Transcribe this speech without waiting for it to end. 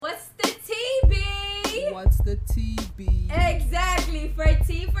TB. Exactly. For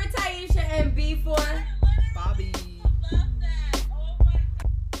T for Taisha and B for Bobby.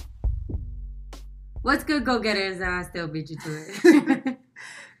 What's good, go-getters? I still beat you to it.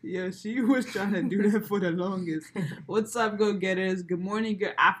 Yo, she was trying to do that for the longest. What's up, go-getters? Good morning,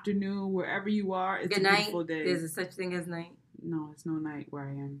 good afternoon, wherever you are. It's Good a night. beautiful day. There's a such thing as night. No, it's no night where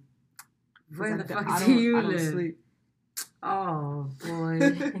I am. Where the fuck I do you don't live? sleep. Oh, boy.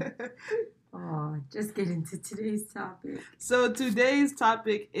 Oh, just get into today's topic. So today's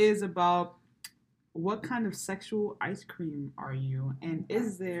topic is about what kind of sexual ice cream are you? And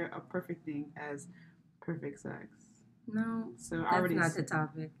is there a perfect thing as perfect sex? No, So that's not the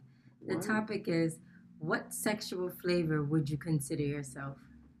topic. The What? topic is, what sexual flavor would you consider yourself?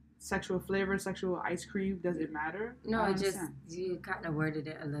 Sexual flavor, sexual ice cream, does it matter? No, I it just, understand. you kind of worded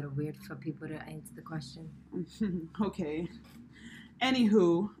it a little weird for people to answer the question. Okay.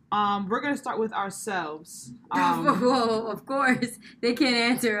 Anywho, we're gonna start with ourselves. Whoa, of course. They can't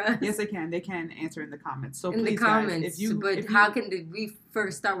answer us. Yes, they can. They can answer in the comments. So in please, the comments. guys, if you, how can we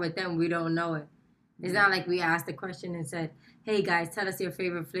first start with them? We don't know it. It's not like we asked the question and said, "Hey guys, tell us your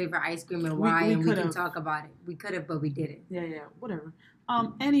favorite flavor ice cream and why," and we can talk about it. We could have, but we didn't. Yeah, whatever.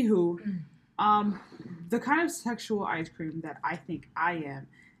 Anywho, the kind of sexual ice cream that I think I am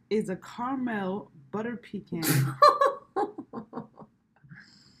is a caramel butter pecan.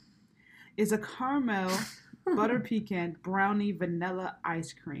 Is a caramel butter pecan brownie vanilla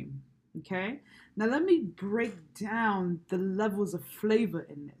ice cream. Okay? Now let me break down the levels of flavor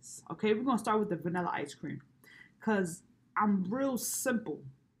in this. Okay, we're gonna start with the vanilla ice cream. Cause I'm real simple,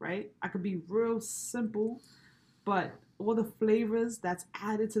 right? I could be real simple, but all the flavors that's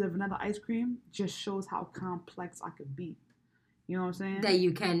added to the vanilla ice cream just shows how complex I could be. You know what I'm saying? That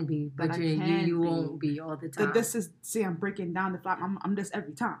you can be, but you won't be all the time. I'm breaking down the flag. I'm just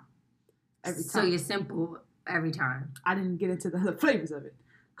every time. Every time. So you're simple every time. I didn't get into the flavors of it.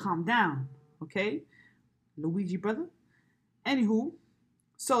 Calm down, okay? Luigi brother. Anywho,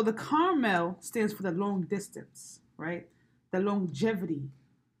 so the caramel stands for the long distance, right? The longevity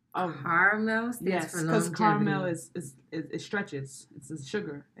of caramel stands for longevity. Yes, because caramel it stretches. It's a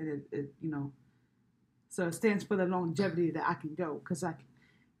sugar, and it so it stands for the longevity that I can go, because I can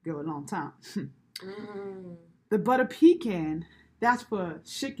go a long time. The butter pecan, that's for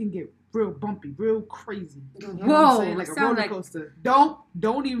shit can get real bumpy, real crazy. You know what I'm saying? Like a roller coaster.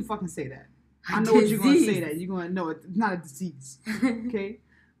 Don't even fucking say that. I know what you're going to say that. You're going to know it's not a disease. Okay?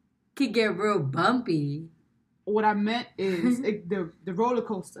 Could get real bumpy. What I meant is the roller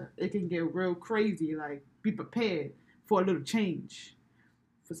coaster. It can get real crazy. Like, be prepared for a little change.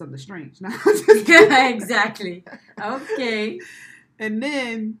 For something strange. Exactly. Okay. And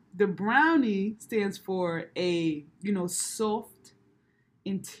then the brownie stands for a, soft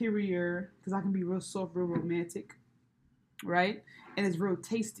interior, because I can be real soft, real romantic, right? And it's real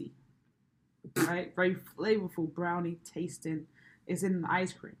tasty, right? Very flavorful brownie tasting. It's in the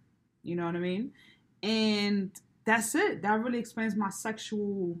ice cream. You know what I mean? And that's it. That really explains my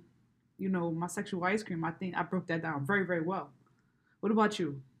sexual ice cream. I think I broke that down very, very well. What about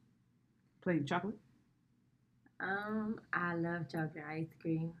you? Plain chocolate? I love chocolate ice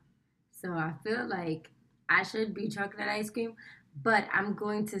cream. So I feel like I should be chocolate ice cream, but I'm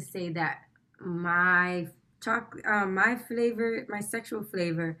going to say that my flavor, my sexual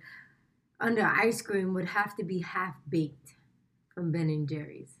flavor under ice cream would have to be half baked from Ben and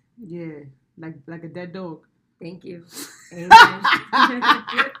Jerry's. Yeah, like a dead dog. Thank you.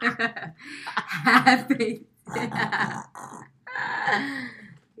 Half baked.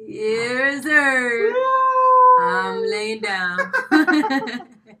 Yes, sir. I'm laying down.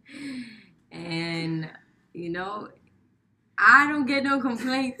 And, I don't get no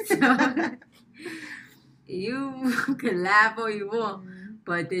complaints. So you can laugh all you want.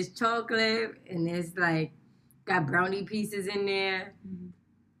 But there's chocolate and there's got brownie pieces in there.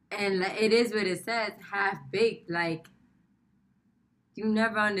 And it is what it says, half baked. You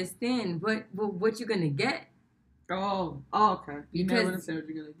never understand what you're going to get. Oh, okay. You never understand what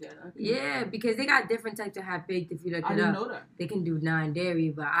you're going to get. Okay. Yeah, because they got different types of half baked if you look it up. I didn't know that. They can do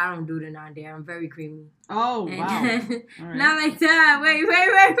non-dairy, but I don't do the non-dairy. I'm very creamy. Oh, wow. All right. Not like that. Wait.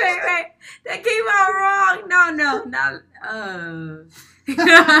 That came out wrong. No, not,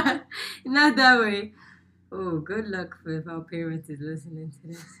 not that way. Oh, good luck if our parents is listening to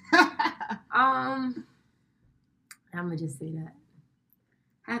this. I'm going to just say that.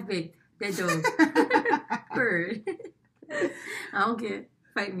 Half baked. Dead dog. Bird. I don't care.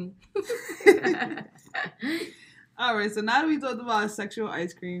 Fight me. All right, so now that we talked about sexual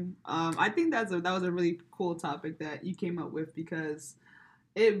ice cream, I think that was a really cool topic that you came up with, because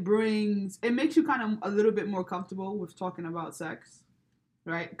it makes you kind of a little bit more comfortable with talking about sex,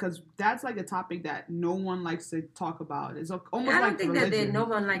 right? Because that's like a topic that no one likes to talk about. It's almost I like don't think religion. that no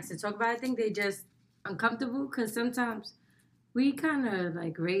one likes to talk about it. I think they just uncomfortable because sometimes we kind of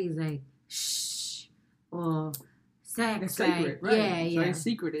like raise like shh or sex. It's sacred, like, right? Yeah. So it's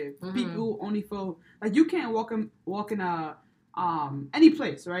secretive. Mm-hmm. People only feel like you can't walk in a any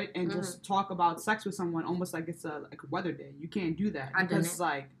place, right, and just talk about sex with someone almost like it's a weather day. You can't do that because it's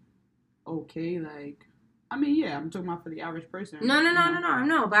like, okay, like, I mean, yeah, I'm talking about for the average person.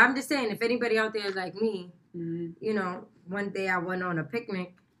 No. But I'm just saying, if anybody out there is like me, mm-hmm. you know, one day I went on a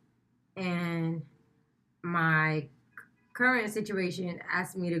picnic and my current situation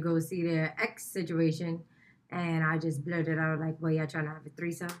asked me to go see their ex situation, and I just blurted out like, well, y'all trying to have a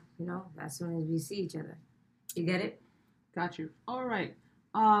threesome, you know, as soon as we see each other. You get it? Got you. All right.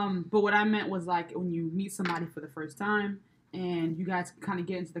 But what I meant was like when you meet somebody for the first time and you guys kind of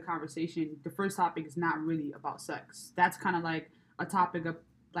get into the conversation, the first topic is not really about sex. That's kind of like a topic of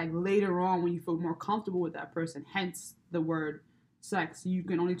like later on when you feel more comfortable with that person, hence the word sex. You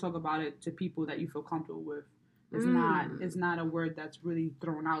can only talk about it to people that you feel comfortable with. It's not a word that's really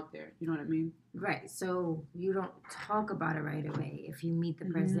thrown out there. You know what I mean? Right. So you don't talk about it right away if you meet the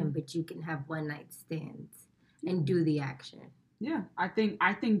person, but you can have one night stands and do the action. Yeah, I think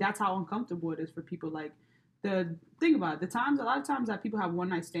that's how uncomfortable it is for people. Like, the thing about it, a lot of times that people have one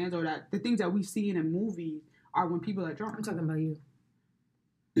night stands, or that the things that we see in a movie are when people are drunk. I'm talking about you.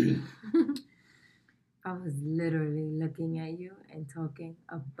 I was literally looking at you and talking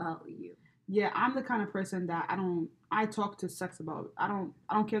about you. Yeah, I'm the kind of person that I talk to sex about. I don't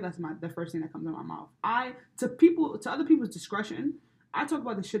care if that's the first thing that comes in my mouth. To other people's discretion, I talk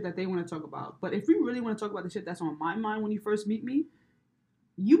about the shit that they want to talk about. But if we really want to talk about the shit that's on my mind when you first meet me,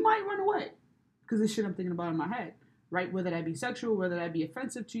 you might run away because it's shit I'm thinking about in my head, right? Whether that be sexual, whether that be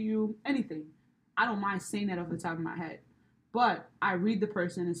offensive to you, anything. I don't mind saying that off the top of my head. But I read the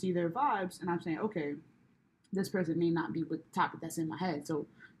person and see their vibes, and I'm saying, okay, this person may not be with the topic that's in my head. So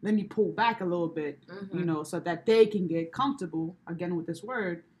let me pull back a little bit, you know, so that they can get comfortable, again, with this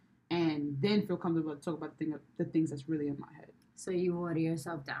word, and then feel comfortable to talk about the things that's really in my head. So you water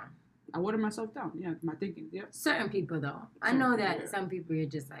yourself down. I water myself down, yeah, my thinking, yeah. Certain people, though. I know that some people you're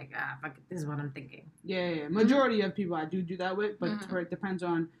just like, fuck it, this is what I'm thinking. Yeah. Majority of people I do that with, but it depends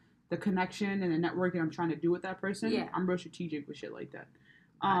on the connection and the networking I'm trying to do with that person. Yeah. I'm real strategic with shit like that.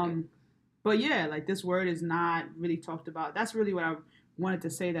 But yeah, like this word is not really talked about. That's really what I wanted to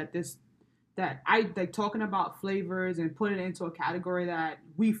say, that I like talking about flavors and putting it into a category that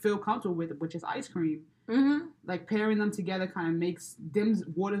we feel comfortable with, which is ice cream. Mm-hmm. Like pairing them together kind of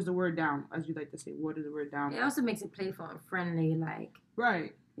waters the word down, as you like to say, waters the word down. It also makes it playful and friendly, like,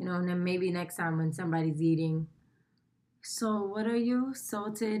 right. You know, and then maybe next time when somebody's eating, so what are you?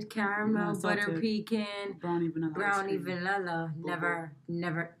 Salted caramel, butter pecan, brownie vanilla.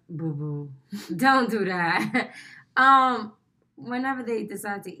 Never, boo boo. Don't do that. Whenever they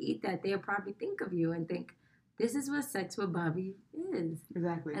decide to eat that, they'll probably think of you and think, this is what sex with Bobby is.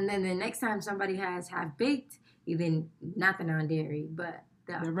 Exactly. And then the next time somebody has half-baked, even not the non-dairy, but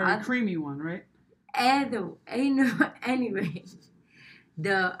the very creamy one, right? Anyway,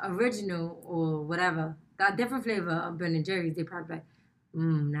 the original or whatever, that different flavor of Ben & Jerry's, they probably like,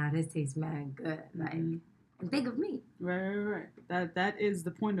 nah, this tastes mad good. Like, and think of me. Right. That is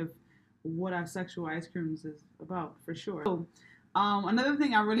the point of what our sexual ice creams is about, for sure. So, another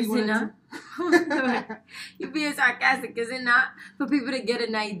thing I really wanted to... You're being sarcastic, is it not? For people to get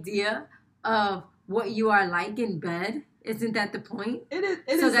an idea of what you are like in bed. Isn't that the point? It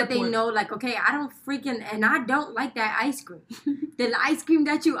is. So that they know, like, okay, I don't like that ice cream. The ice cream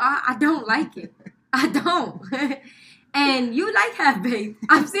that you are, I don't like it. I don't. And you like half-baked.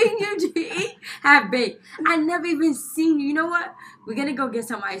 I've seen you eat half-baked. I never even seen you. You know what? We're going to go get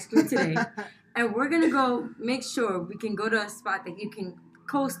some ice cream today. And we're going to go make sure we can go to a spot that you can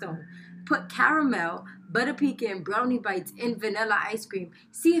coast on. Put caramel, butter pecan, brownie bites in vanilla ice cream.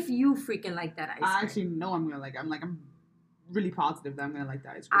 See if you freaking like that ice cream. I actually know I'm going to like it. I'm really positive that I'm going to like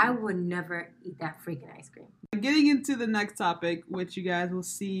that ice cream. I would never eat that freaking ice cream. Getting into the next topic, which you guys will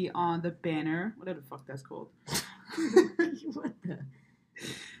see on the banner. Whatever the fuck that's called. What the?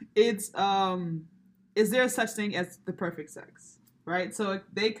 It's, is there such thing as the perfect sex? Right? So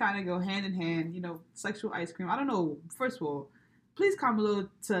they kind of go hand in hand, you know, sexual ice cream. I don't know. First of all, please comment below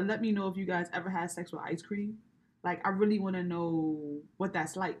to let me know if you guys ever had sex with ice cream. Like, I really want to know what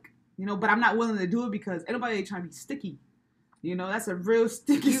that's like. You know, but I'm not willing to do it because anybody ain't trying to be sticky. You know, that's a real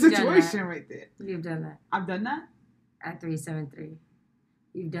sticky situation right there. You've done that. I've done that? At 373.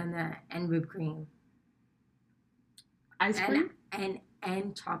 You've done that. And whipped cream. Ice cream? And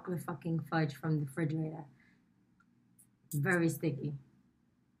and chocolate fucking fudge from the refrigerator. Very sticky.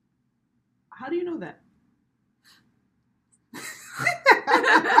 How do you know that?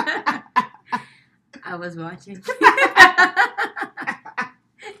 I was watching.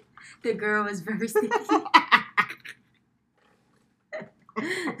 The girl was very sticky.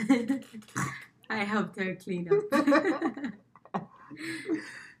 I helped her clean up.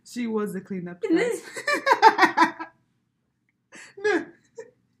 She was the cleanup.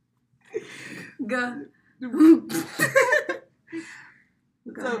 Go.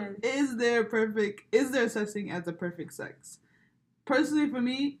 So, is there such thing as a perfect sex? Personally, for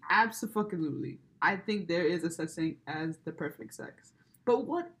me, absolutely. I think there is a such thing as the perfect sex. But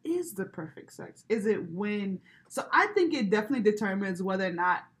what is the perfect sex? Is it when... So I think it definitely determines whether or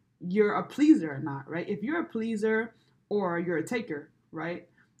not you're a pleaser or not, right? If you're a pleaser or you're a taker, right?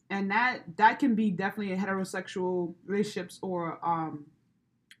 And that can be definitely in heterosexual relationships or...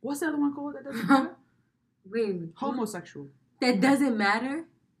 what's the other one called that doesn't matter? Wait. Homosexual. That doesn't matter?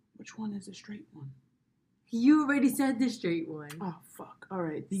 Which one is the straight one? You already said the straight one. Oh, fuck. All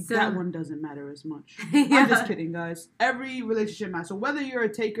right. That one doesn't matter as much. Yeah. I'm just kidding, guys. Every relationship matters. So whether you're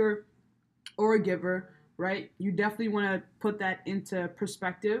a taker or a giver, right, you definitely want to put that into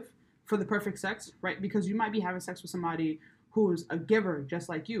perspective for the perfect sex, right? Because you might be having sex with somebody who's a giver just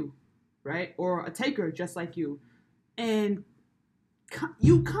like you, right? Or a taker just like you. And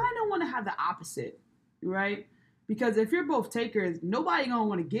you kind of want to have the opposite, right? Because if you're both takers, nobody gonna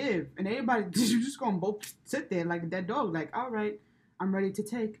want to give, and everybody you're just gonna both sit there like a dead dog, like, all right, I'm ready to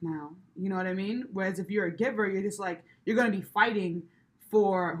take now. You know what I mean? Whereas if you're a giver, you're just like you're gonna be fighting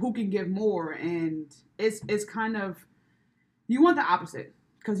for who can give more, and it's kind of you want the opposite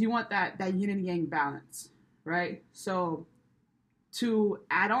because you want that yin and yang balance, right? So to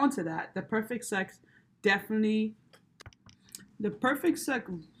add on to that, the perfect sex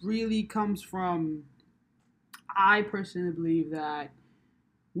really comes from. I personally believe that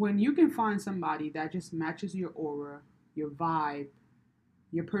when you can find somebody that just matches your aura, your vibe,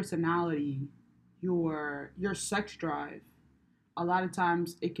 your personality, your sex drive, a lot of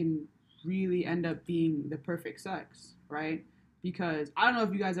times it can really end up being the perfect sex, right? Because I don't know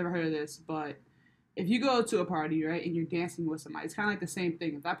if you guys ever heard of this, but if you go to a party, right, and you're dancing with somebody, it's kind of like the same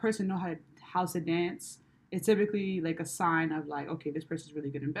thing. If that person knows how to dance, it's typically like a sign of like, okay, this person's really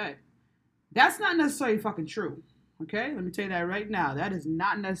good in bed. That's not necessarily fucking true. Okay? Let me tell you that right now. That is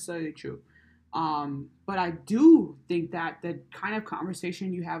not necessarily true. But I do think that the kind of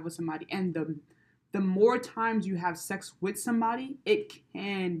conversation you have with somebody and the more times you have sex with somebody, it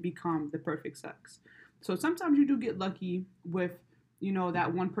can become the perfect sex. So sometimes you do get lucky with,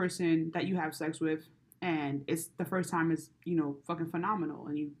 that one person that you have sex with and it's the first time is, fucking phenomenal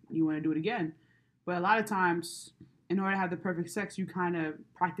and you want to do it again. But a lot of times in order to have the perfect sex, you kind of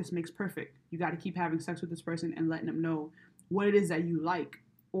practice makes perfect. You got to keep having sex with this person and letting them know what it is that you like.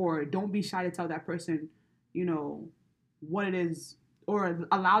 Or don't be shy to tell that person, what it is, or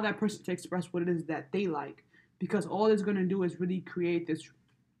allow that person to express what it is that they like. Because all it's going to do is really create this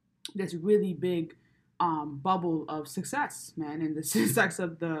really big bubble of success, man, and the success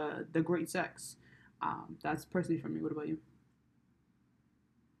of the great sex. That's personally for me. What about you?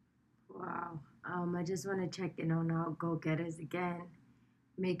 Wow. I just want to check in on our go-getters again,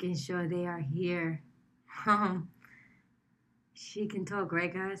 making sure they are here. She can talk,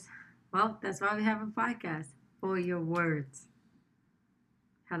 right, guys? Well, that's why we have a podcast, for your words.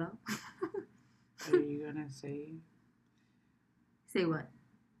 Hello? Are you going to say? Say what?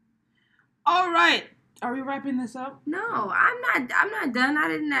 All right. Are we wrapping this up? No, I'm not done. I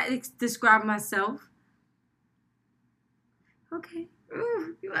didn't describe myself. Okay.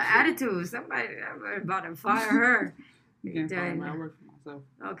 Ooh, your attitude. Somebody, I'm about to fire her. You can't fire me. I work for myself.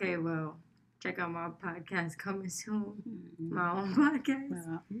 Okay, well, check out my podcast coming soon. Mm-hmm. My own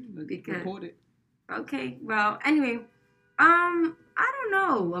podcast. Yeah, record it. Okay, well, anyway, I don't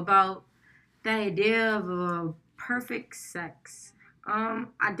know about the idea of a perfect sex.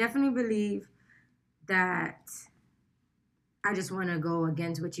 I definitely believe that I just want to go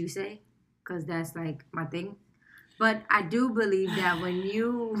against what you say, because that's like my thing. But I do believe that when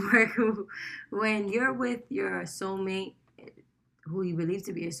you're with your soulmate, who you believe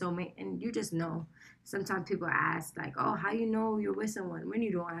to be a soulmate, and you just know. Sometimes people ask like, "Oh, how you know you're with someone?" When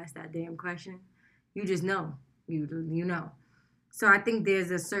you don't ask that damn question, you just know. You know. So I think there's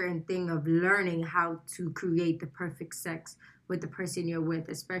a certain thing of learning how to create the perfect sex with the person you're with,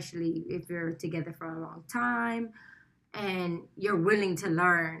 especially if you're together for a long time and you're willing to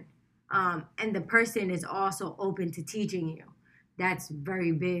learn. And the person is also open to teaching you. That's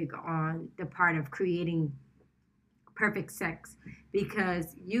very big on the part of creating perfect sex,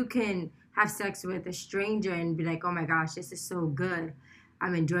 because you can have sex with a stranger and be like, oh my gosh, this is so good.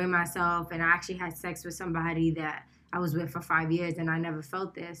 I'm enjoying myself. And I actually had sex with somebody that I was with for 5 years and I never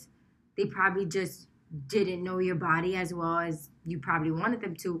felt this. They probably just didn't know your body as well as you probably wanted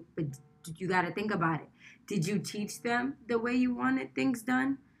them to. But you got to think about it. Did you teach them the way you wanted things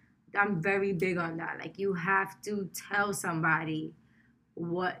done? I'm very big on that. Like, you have to tell somebody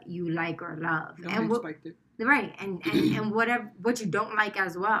what you like or love. Don't expect it. Right, and whatever what you don't like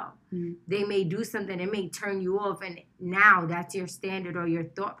as well. Mm-hmm. They may do something that may turn you off, and now that's your standard or your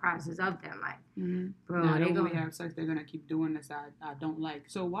thought process of them. Like, bro, now, they when we have sex, they're gonna keep doing this. I don't like.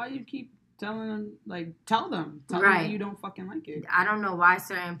 So why you keep telling them? Like, tell them that you don't fucking like it. I don't know why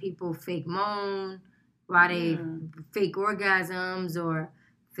certain people fake moan, why they fake orgasms or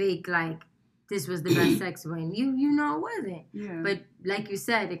fake like. This was the best sex when you know it wasn't. Yeah. But like you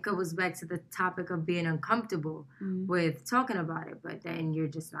said, it goes back to the topic of being uncomfortable with talking about it. But then you're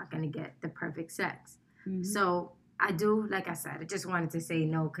just not going to get the perfect sex. Mm-hmm. So I do, like I said, I just wanted to say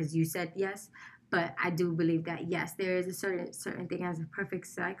no because you said yes. But I do believe that, yes, there is a certain thing as a perfect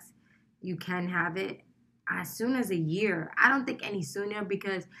sex. You can have it as soon as a year. I don't think any sooner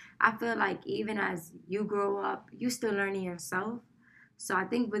because I feel like even as you grow up, you're still learning yourself. So I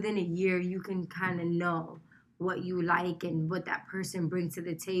think within a year, you can kind of know what you like and what that person brings to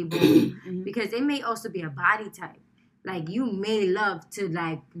the table. Because it may also be a body type. Like, you may love to,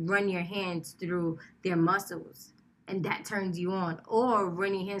 like, run your hands through their muscles. And that turns you on. Or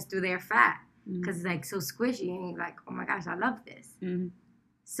run your hands through their fat. Because it's, like, so squishy. And you're like, oh, my gosh, I love this.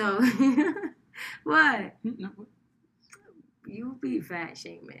 So, what? No. You be fat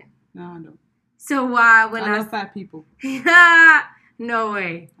shaming. No, I don't. So why when I love fat people. No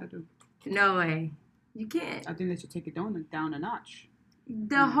way. I do. No way. You can't. I think they should take it down a notch.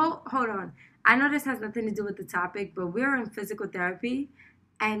 Hold on. I know this has nothing to do with the topic, but we're in physical therapy,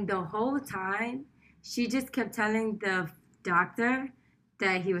 and the whole time she just kept telling the doctor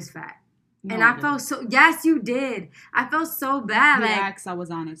that he was fat. No, and I felt so. Yes, you did. I felt so bad. He asked. I was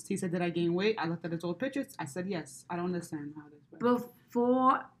honest. He said, "Did I gain weight?" I looked at his old pictures. I said, "Yes." I don't understand how this works.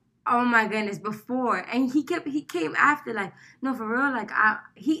 Before. Oh my goodness, before. And he came after, like, no, for real, like,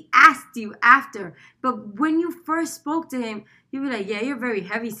 he asked you after. But when you first spoke to him, you were like, yeah, you're very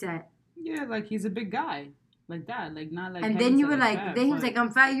heavy set. Yeah, like, he's a big guy. Like that. Like, not like. And then you were like, fat, then he was like, I'm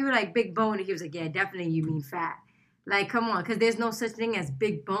fat. You were like, big bone. And he was like, yeah, definitely you mean fat. Like, come on, because there's no such thing as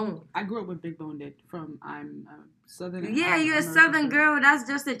big bone. I grew up with big bone. I'm Southern. Yeah, you're a Southern girl. That's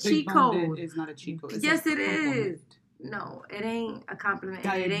just a cheat code. It's not a cheat code. It's yes, it is. No, it ain't a compliment.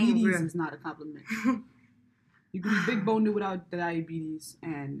 Diabetes it ain't real. Is not a compliment. You can be big boned without diabetes,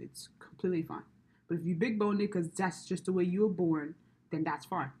 and it's completely fine. But if you big boned it because that's just the way you were born, then that's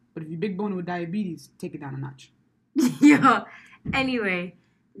fine. But if you big boned with diabetes, take it down a notch. Yeah. Anyway,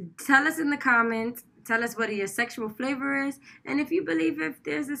 tell us in the comments. Tell us what your sexual flavor is, and if you believe if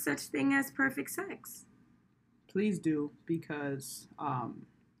there's a such thing as perfect sex. Please do, because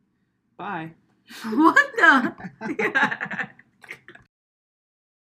bye. What the?